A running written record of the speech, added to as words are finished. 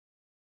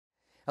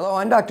Hello,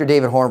 I'm Dr.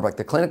 David Hornbook,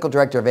 the Clinical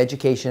Director of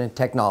Education and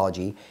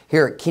Technology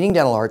here at Keating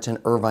Dental Arts in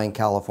Irvine,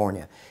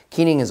 California.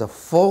 Keating is a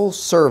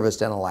full-service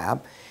dental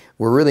lab.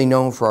 We're really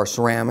known for our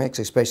ceramics,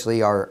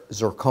 especially our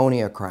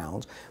zirconia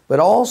crowns, but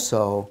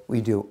also we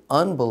do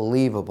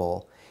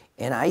unbelievable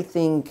and I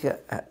think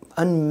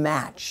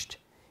unmatched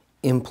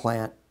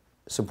implant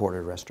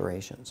supported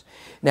restorations.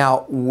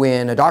 Now,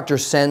 when a doctor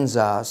sends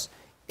us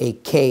a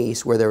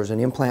case where there was an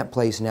implant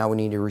placed and now we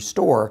need to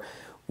restore,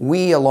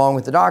 we, along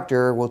with the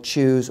doctor, will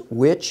choose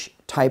which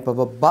type of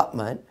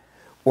abutment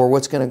or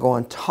what's going to go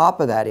on top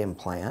of that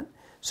implant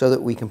so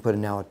that we can put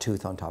now a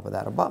tooth on top of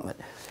that abutment.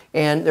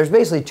 And there's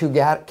basically two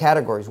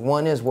categories.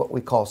 One is what we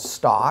call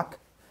stock,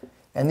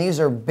 and these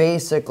are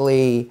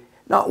basically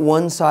not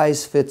one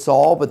size fits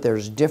all, but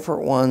there's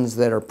different ones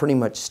that are pretty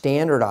much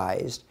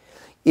standardized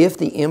if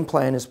the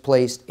implant is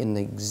placed in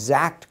the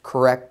exact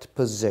correct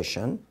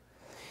position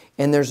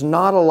and there's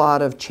not a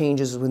lot of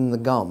changes within the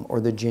gum or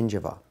the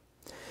gingiva.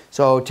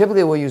 So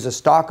typically we'll use a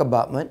stock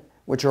abutment,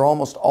 which are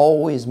almost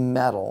always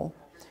metal.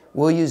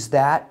 We'll use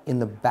that in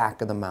the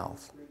back of the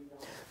mouth.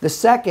 The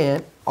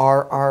second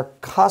are our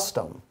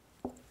custom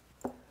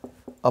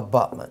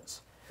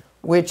abutments,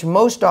 which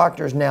most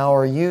doctors now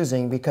are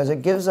using because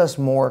it gives us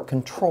more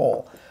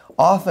control.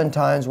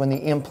 Oftentimes when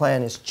the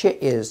implant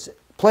is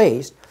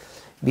placed,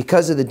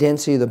 because of the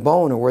density of the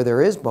bone or where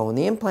there is bone,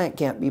 the implant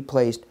can't be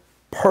placed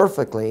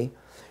perfectly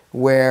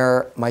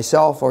where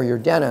myself or your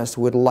dentist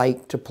would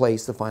like to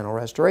place the final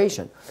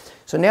restoration.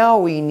 So now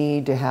we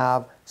need to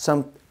have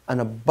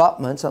an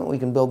abutment, something we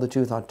can build the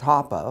tooth on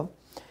top of,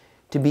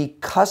 to be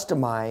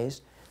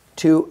customized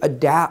to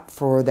adapt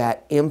for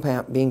that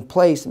implant being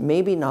placed,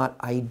 maybe not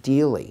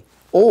ideally.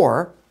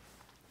 Or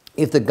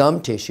if the gum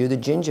tissue, the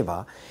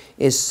gingiva,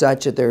 is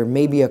such that there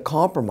may be a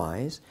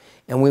compromise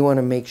and we want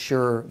to make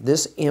sure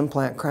this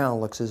implant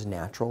crown looks as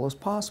natural as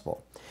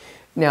possible.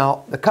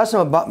 Now, the custom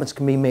abutments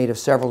can be made of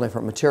several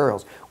different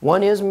materials.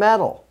 One is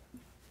metal.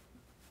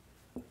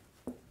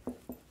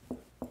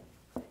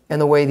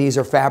 And the way these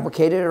are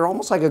fabricated are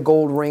almost like a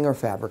gold ring are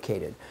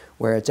fabricated,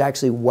 where it's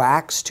actually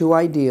waxed to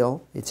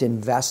ideal, it's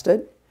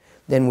invested,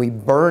 then we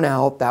burn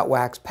out that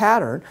wax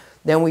pattern,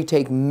 then we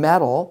take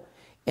metal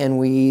and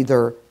we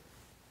either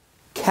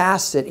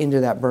cast it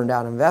into that burned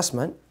out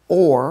investment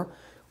or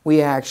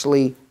we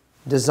actually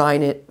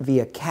design it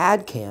via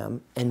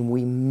CAD/CAM and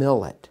we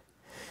mill it.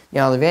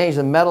 Now, the advantage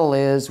of metal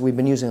is we've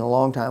been using it a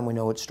long time, we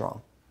know it's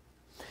strong.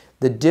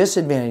 The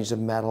disadvantage of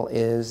metal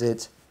is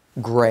it's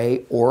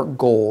gray or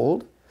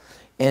gold,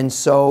 and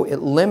so it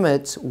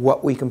limits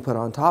what we can put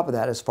on top of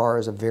that as far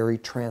as a very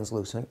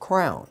translucent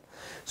crown.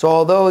 So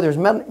although there's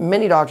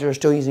many doctors are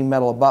still using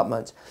metal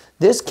abutments,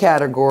 this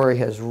category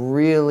has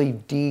really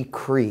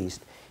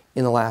decreased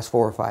in the last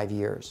 4 or 5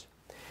 years.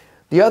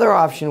 The other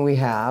option we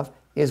have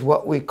is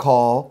what we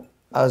call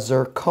a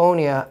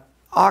zirconia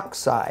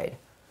oxide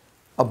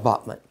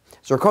abutment.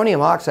 Zirconium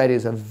oxide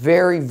is a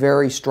very,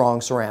 very strong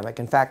ceramic.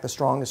 In fact, the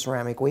strongest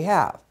ceramic we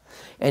have.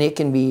 And it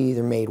can be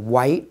either made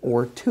white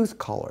or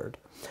tooth-colored.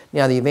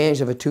 Now, the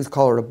advantage of a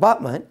tooth-colored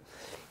abutment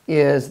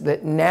is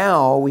that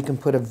now we can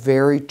put a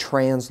very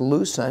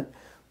translucent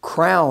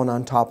crown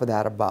on top of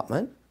that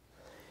abutment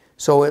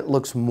so it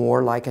looks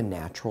more like a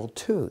natural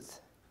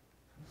tooth.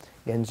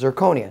 Again,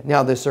 zirconia.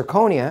 Now, the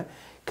zirconia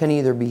can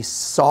either be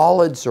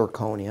solid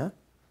zirconia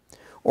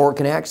or it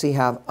can actually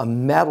have a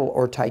metal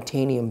or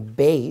titanium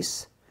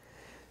base.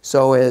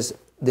 So as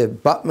the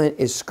abutment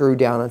is screwed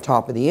down on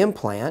top of the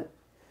implant,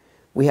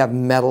 we have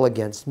metal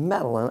against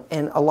metal.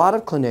 And a lot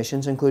of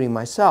clinicians, including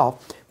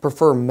myself,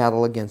 prefer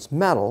metal against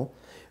metal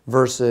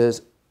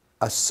versus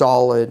a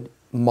solid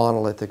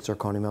monolithic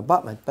zirconium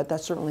abutment. But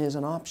that certainly is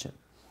an option.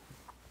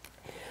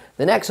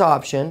 The next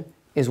option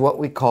is what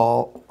we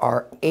call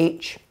our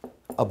H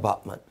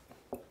abutment.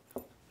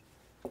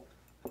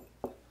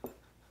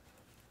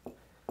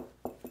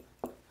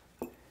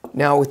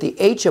 Now with the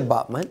H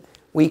abutment,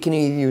 we can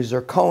either use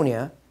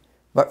zirconia,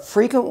 but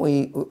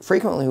frequently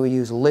we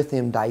use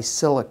lithium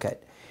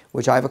disilicate,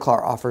 which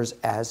Ivoclar offers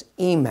as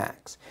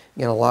EMAX.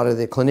 You know, a lot of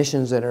the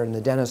clinicians that are in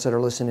the dentists that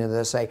are listening to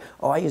this say,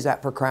 oh, I use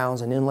that for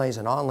crowns and inlays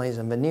and onlays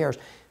and veneers.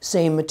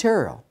 Same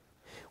material.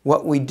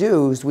 What we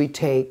do is we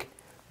take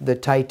the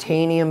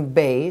titanium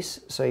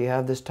base, so you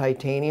have this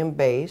titanium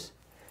base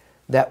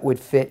that would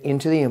fit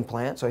into the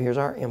implant. So here's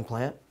our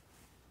implant.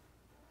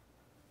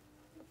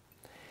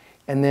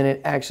 And then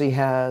it actually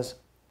has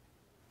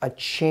a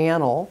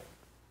channel,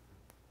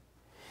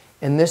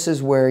 and this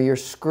is where your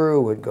screw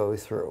would go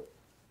through.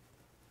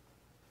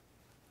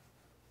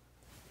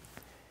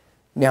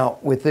 Now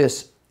with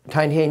this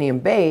titanium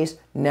base,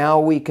 now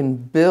we can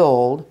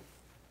build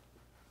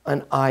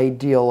an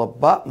ideal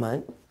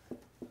abutment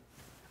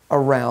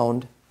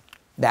around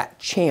that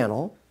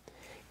channel.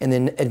 And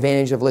the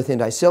advantage of lithium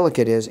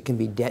disilicate is it can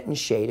be dentin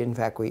shaded. In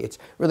fact, it's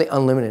really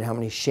unlimited how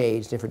many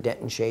shades, different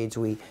dentin shades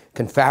we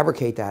can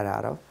fabricate that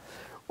out of.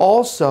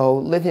 Also,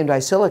 lithium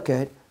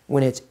disilicate,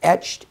 when it's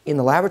etched in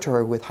the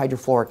laboratory with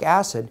hydrofluoric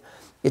acid,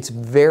 it's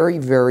very,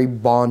 very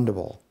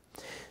bondable.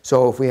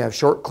 So if we have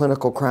short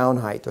clinical crown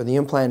height, or the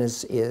implant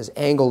is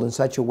angled in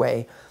such a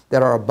way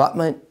that our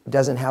abutment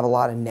doesn't have a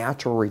lot of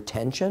natural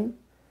retention,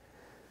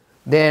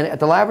 then at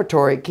the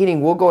laboratory,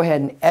 Keating, we'll go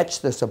ahead and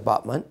etch this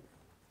abutment,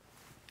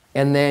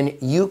 and then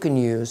you can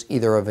use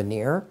either a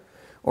veneer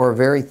or a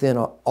very thin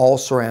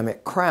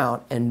all-ceramic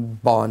crown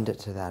and bond it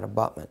to that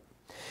abutment.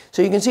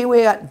 So you can see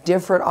we got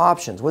different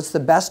options. What's the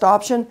best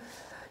option? It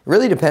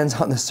really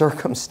depends on the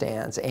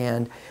circumstance,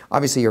 and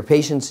obviously your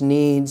patient's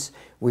needs.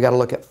 We got to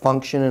look at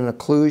function and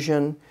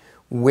occlusion,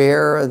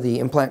 where the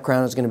implant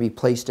crown is going to be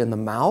placed in the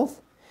mouth.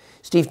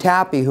 Steve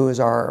Tappy, who is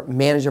our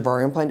manager of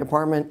our implant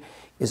department,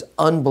 is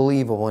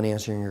unbelievable in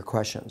answering your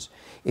questions.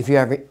 If you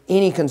have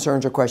any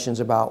concerns or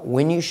questions about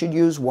when you should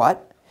use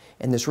what,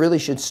 and this really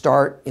should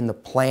start in the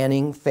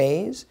planning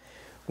phase,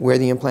 where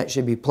the implant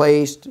should be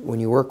placed, when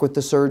you work with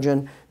the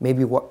surgeon,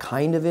 maybe what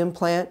kind of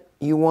implant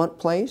you want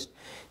placed,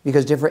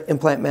 because different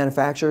implant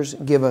manufacturers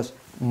give us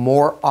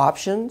more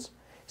options.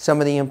 Some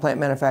of the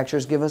implant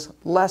manufacturers give us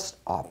less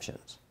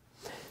options.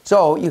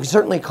 So you can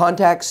certainly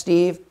contact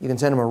Steve. You can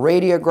send him a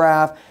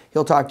radiograph.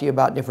 He'll talk to you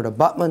about different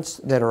abutments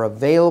that are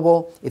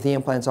available. If the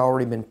implant's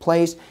already been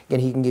placed, again,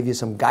 he can give you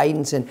some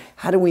guidance in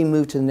how do we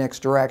move to the next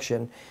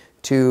direction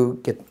to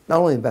get not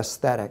only the best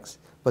aesthetics,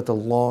 but the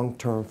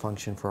long-term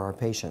function for our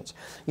patients.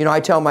 You know, I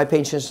tell my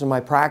patients in my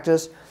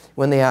practice,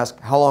 when they ask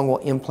how long will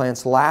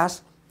implants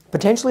last,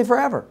 potentially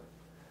forever,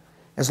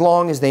 as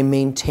long as they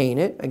maintain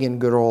it, again,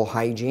 good old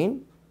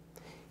hygiene,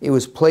 it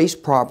was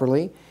placed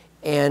properly,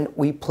 and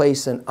we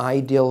place an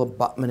ideal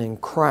abutment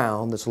and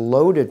crown that's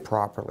loaded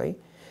properly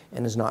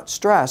and is not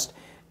stressed,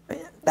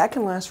 that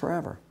can last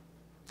forever.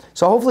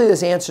 So hopefully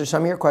this answers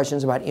some of your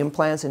questions about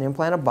implants and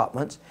implant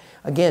abutments.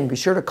 Again, be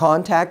sure to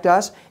contact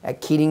us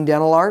at Keating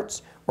Dental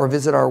Arts or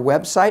visit our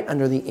website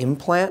under the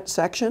implant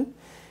section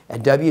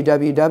at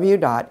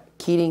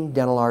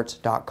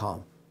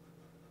www.keatingdentalarts.com.